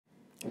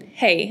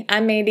Hey,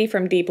 I'm Mandy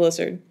from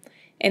DEEPLIZARD.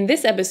 In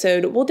this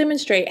episode, we'll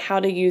demonstrate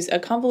how to use a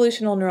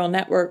convolutional neural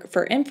network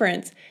for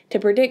inference to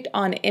predict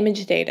on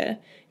image data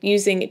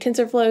using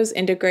TensorFlow's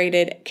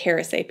integrated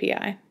Keras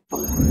API.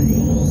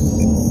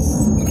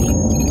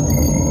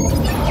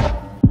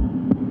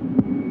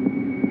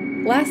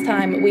 Last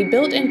time, we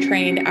built and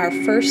trained our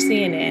first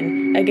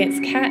CNN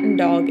against cat and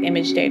dog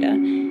image data,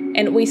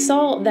 and we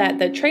saw that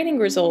the training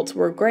results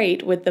were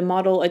great with the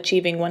model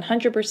achieving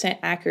 100%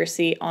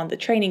 accuracy on the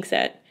training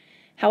set.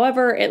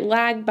 However, it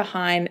lagged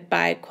behind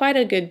by quite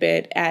a good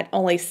bit at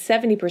only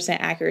 70%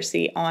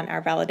 accuracy on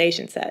our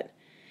validation set.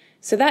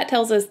 So that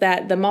tells us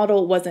that the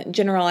model wasn't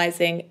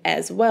generalizing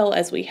as well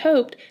as we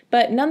hoped,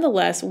 but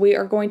nonetheless, we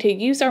are going to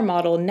use our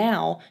model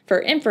now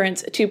for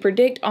inference to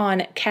predict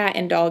on cat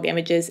and dog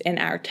images in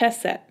our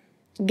test set.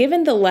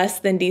 Given the less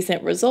than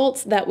decent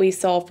results that we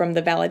saw from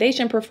the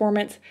validation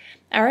performance,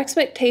 our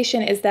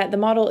expectation is that the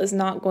model is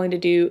not going to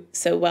do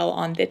so well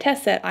on the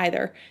test set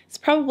either. It's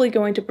probably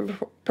going to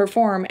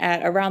perform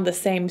at around the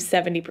same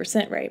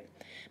 70% rate.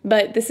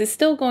 But this is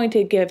still going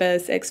to give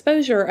us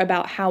exposure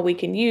about how we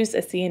can use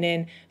a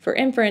CNN for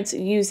inference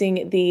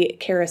using the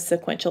Keras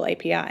sequential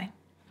API.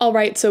 All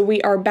right, so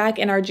we are back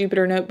in our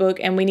Jupyter notebook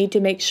and we need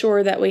to make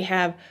sure that we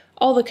have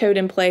all the code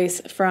in place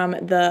from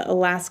the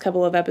last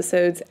couple of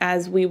episodes,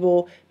 as we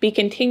will be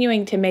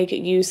continuing to make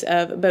use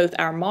of both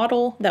our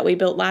model that we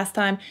built last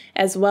time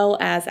as well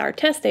as our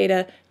test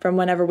data from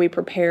whenever we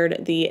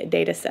prepared the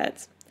data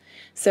sets.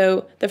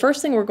 So the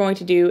first thing we're going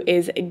to do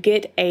is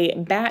get a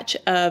batch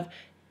of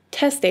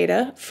test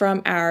data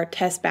from our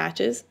test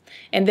batches,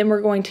 and then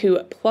we're going to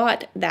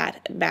plot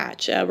that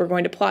batch. We're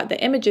going to plot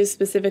the images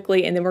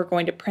specifically, and then we're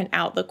going to print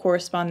out the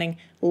corresponding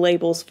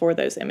labels for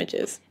those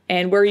images.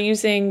 And we're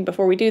using,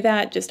 before we do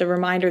that, just a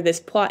reminder, this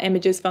plot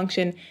images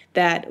function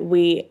that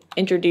we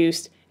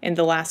introduced in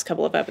the last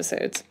couple of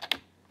episodes.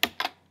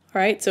 All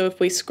right, so if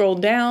we scroll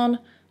down,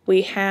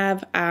 we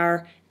have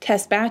our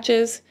test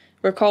batches.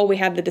 Recall we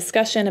had the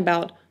discussion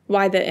about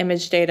why the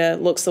image data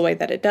looks the way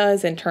that it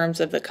does in terms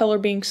of the color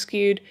being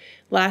skewed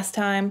last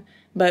time,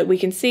 but we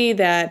can see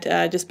that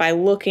just by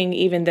looking,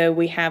 even though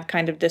we have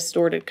kind of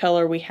distorted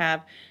color, we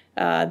have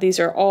these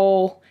are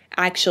all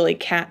actually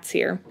cats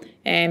here.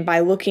 And by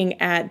looking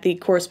at the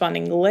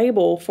corresponding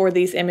label for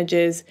these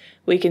images,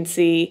 we can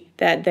see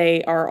that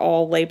they are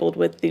all labeled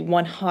with the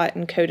one hot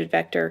encoded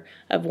vector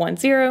of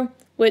 10,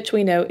 which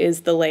we know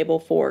is the label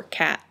for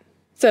cat.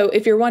 So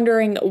if you're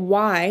wondering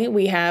why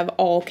we have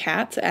all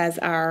cats as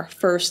our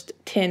first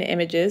 10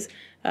 images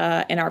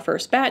in our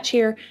first batch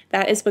here,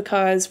 that is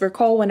because,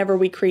 recall, whenever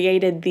we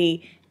created the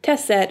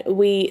test set,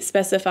 we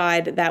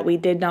specified that we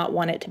did not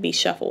want it to be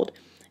shuffled.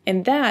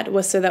 And that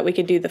was so that we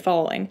could do the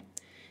following.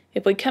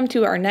 If we come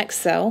to our next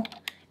cell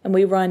and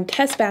we run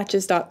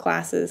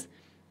testbatches.classes,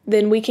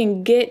 then we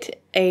can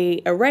get an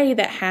array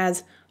that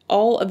has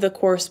all of the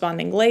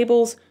corresponding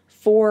labels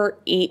for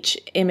each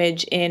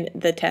image in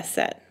the test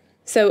set.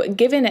 So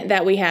given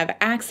that we have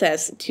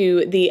access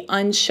to the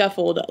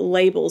unshuffled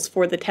labels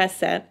for the test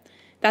set,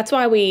 that's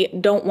why we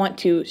don't want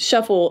to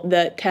shuffle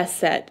the test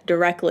set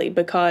directly,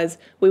 because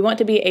we want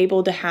to be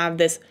able to have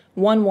this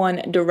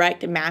 1-1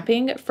 direct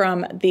mapping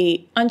from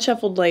the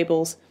unshuffled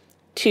labels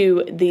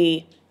to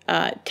the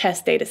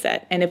test data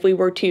set. And if we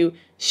were to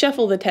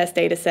shuffle the test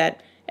data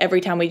set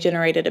every time we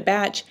generated a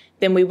batch,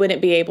 then we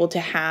wouldn't be able to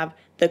have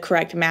the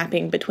correct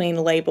mapping between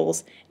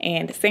labels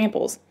and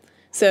samples.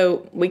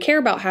 So we care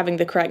about having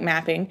the correct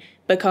mapping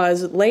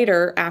because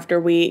later, after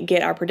we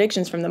get our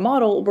predictions from the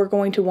model, we're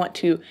going to want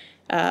to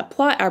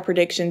plot our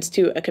predictions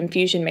to a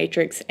confusion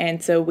matrix,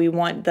 and so we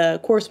want the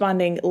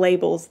corresponding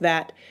labels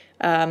that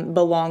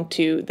belong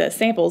to the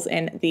samples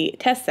in the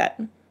test set.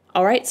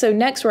 All right, so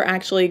next we're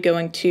actually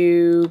going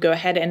to go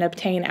ahead and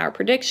obtain our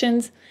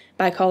predictions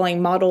by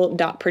calling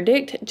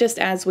model.predict, just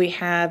as we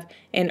have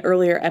in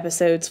earlier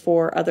episodes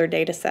for other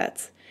data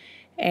sets.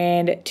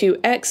 And to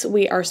X,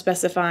 we are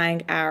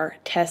specifying our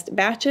test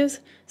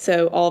batches,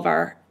 so all of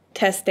our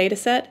test data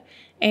set,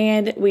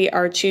 and we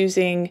are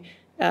choosing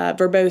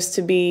verbose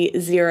to be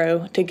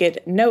 0 to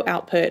get no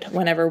output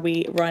whenever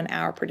we run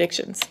our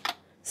predictions.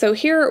 So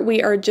here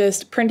we are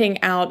just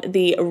printing out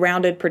the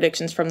rounded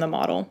predictions from the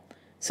model.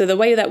 So the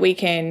way that we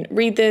can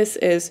read this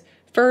is,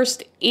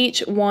 first,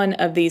 each one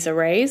of these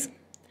arrays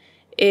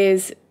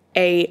is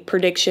a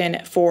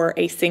prediction for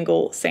a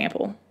single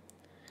sample.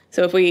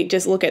 So if we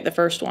just look at the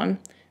first one,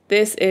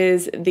 this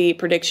is the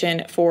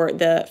prediction for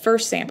the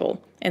first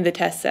sample in the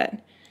test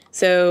set.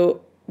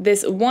 So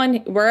this one,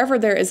 wherever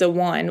there is a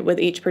 1 with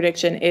each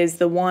prediction, is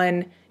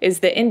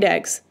the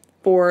index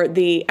for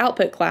the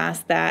output class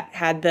that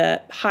had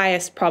the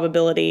highest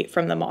probability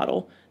from the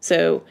model.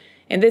 So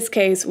in this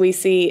case, we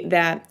see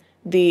that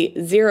the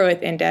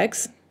 0th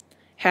index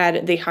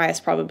had the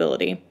highest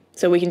probability.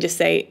 So we can just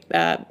say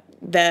the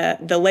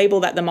label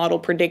that the model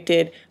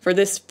predicted for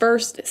this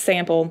first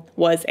sample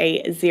was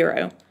a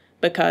 0,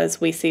 because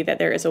we see that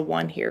there is a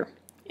 1 here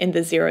in the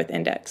 0th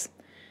index.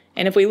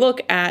 And if we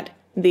look at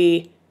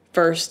the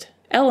first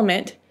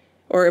element,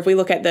 or if we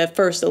look at the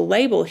first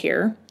label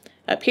here,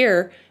 up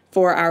here,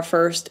 for our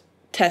first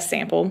test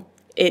sample,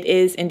 it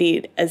is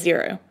indeed a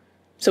 0.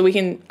 So we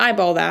can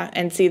eyeball that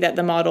and see that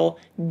the model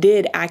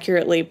did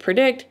accurately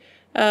predict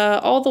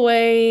all the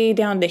way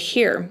down to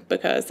here,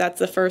 because that's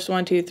the first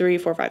 1, 2, 3,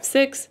 4, 5,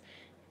 6,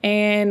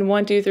 and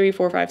 1, 2, 3,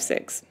 4, 5,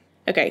 6.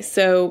 Okay,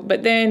 so,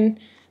 but then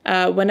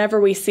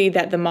whenever we see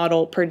that the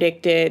model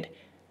predicted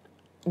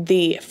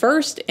the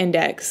first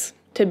index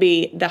to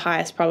be the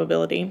highest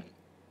probability,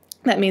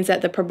 that means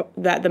that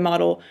the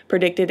model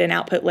predicted an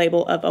output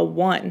label of a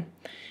 1.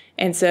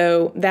 And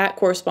so that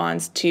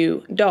corresponds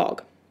to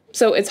dog.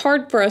 So it's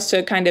hard for us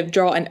to kind of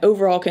draw an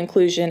overall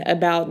conclusion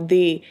about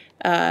the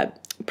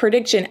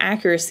prediction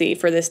accuracy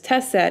for this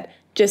test set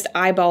just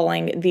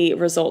eyeballing the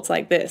results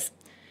like this.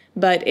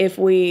 But if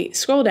we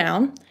scroll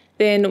down,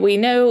 then we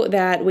know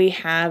that we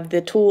have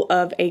the tool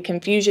of a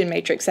confusion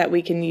matrix that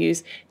we can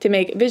use to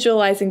make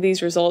visualizing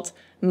these results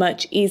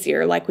much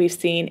easier, like we've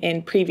seen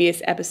in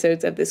previous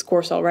episodes of this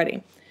course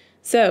already.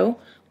 So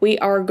we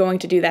are going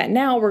to do that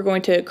now. We're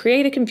going to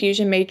create a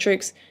confusion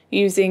matrix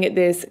using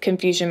this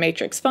confusion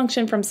matrix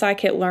function from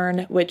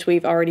scikit-learn, which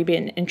we've already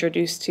been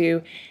introduced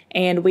to,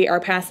 and we are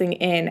passing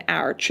in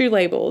our true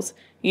labels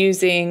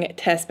using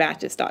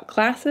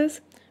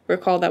testbatches.classes.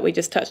 Recall that we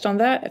just touched on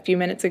that a few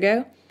minutes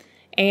ago.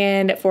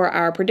 And for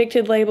our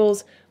predicted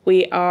labels,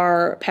 we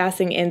are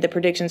passing in the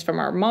predictions from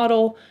our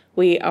model.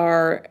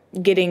 We're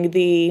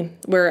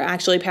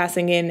actually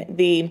passing in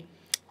the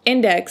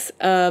index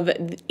of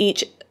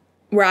each.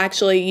 We're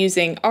actually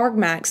using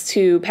argmax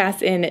to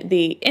pass in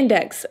the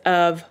index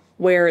of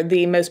where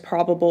the most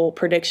probable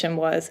prediction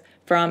was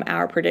from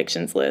our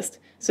predictions list.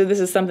 So this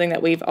is something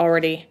that we've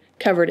already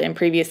covered in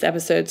previous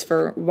episodes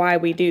for why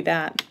we do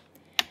that.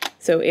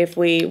 So if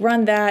we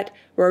run that,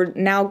 we're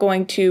now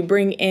going to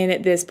bring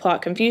in this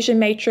plot confusion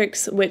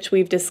matrix, which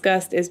we've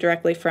discussed is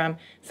directly from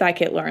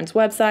scikit-learn's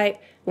website.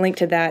 Link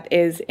to that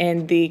is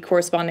in the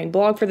corresponding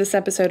blog for this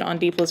episode on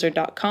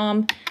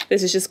DEEPLIZARD.com.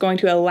 This is just going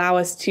to allow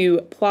us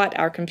to plot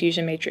our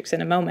confusion matrix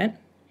in a moment.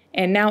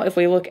 And now if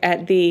we look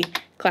at the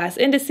class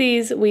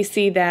indices, we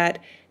see that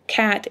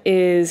cat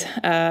is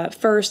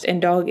first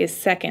and dog is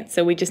second.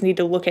 So we just need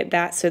to look at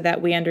that so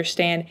that we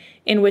understand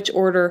in which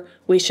order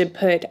we should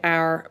put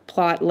our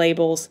plot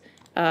labels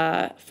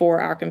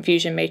for our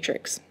confusion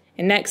matrix.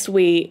 And next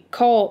we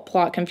call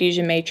plot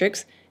confusion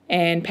matrix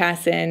and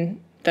pass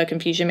in the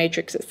confusion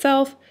matrix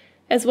itself,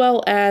 as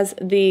well as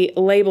the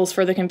labels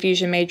for the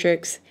confusion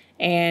matrix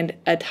and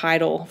a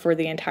title for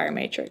the entire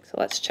matrix. So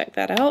let's check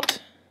that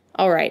out.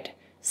 All right.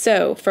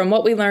 So from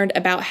what we learned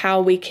about how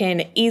we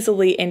can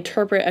easily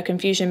interpret a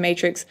confusion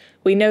matrix,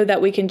 we know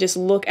that we can just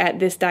look at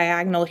this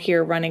diagonal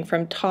here running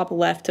from top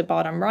left to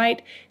bottom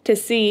right to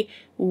see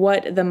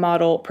what the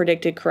model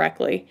predicted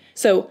correctly.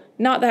 So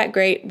not that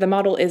great. The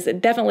model is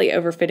definitely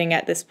overfitting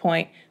at this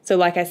point. So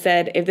like I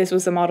said, if this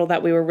was a model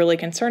that we were really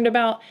concerned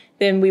about,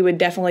 then we would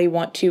definitely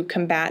want to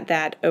combat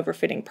that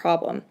overfitting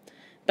problem.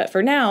 But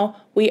for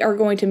now, we are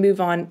going to move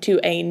on to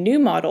a new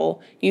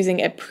model using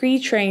a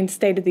pre-trained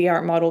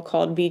state-of-the-art model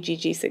called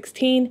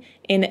VGG16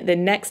 in the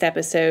next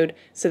episode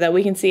so that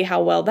we can see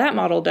how well that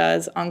model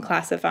does on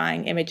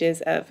classifying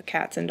images of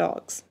cats and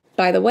dogs.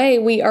 By the way,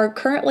 we are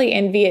currently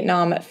in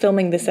Vietnam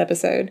filming this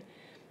episode.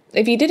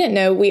 If you didn't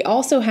know, we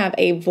also have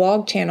a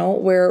vlog channel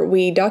where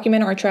we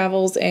document our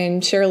travels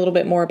and share a little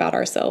bit more about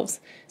ourselves.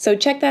 So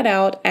check that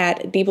out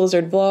at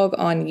DEEPLIZARD Vlog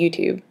on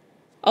YouTube.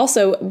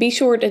 Also, be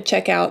sure to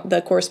check out the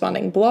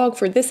corresponding blog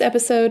for this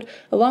episode,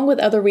 along with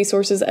other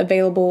resources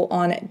available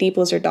on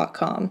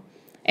DEEPLIZARD.com.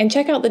 And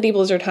check out the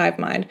DEEPLIZARD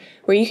HIVEMIND,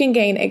 where you can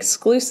gain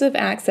exclusive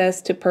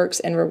access to perks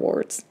and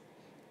rewards.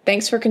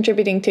 Thanks for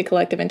contributing to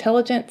collective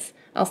intelligence.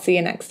 I'll see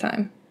you next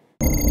time.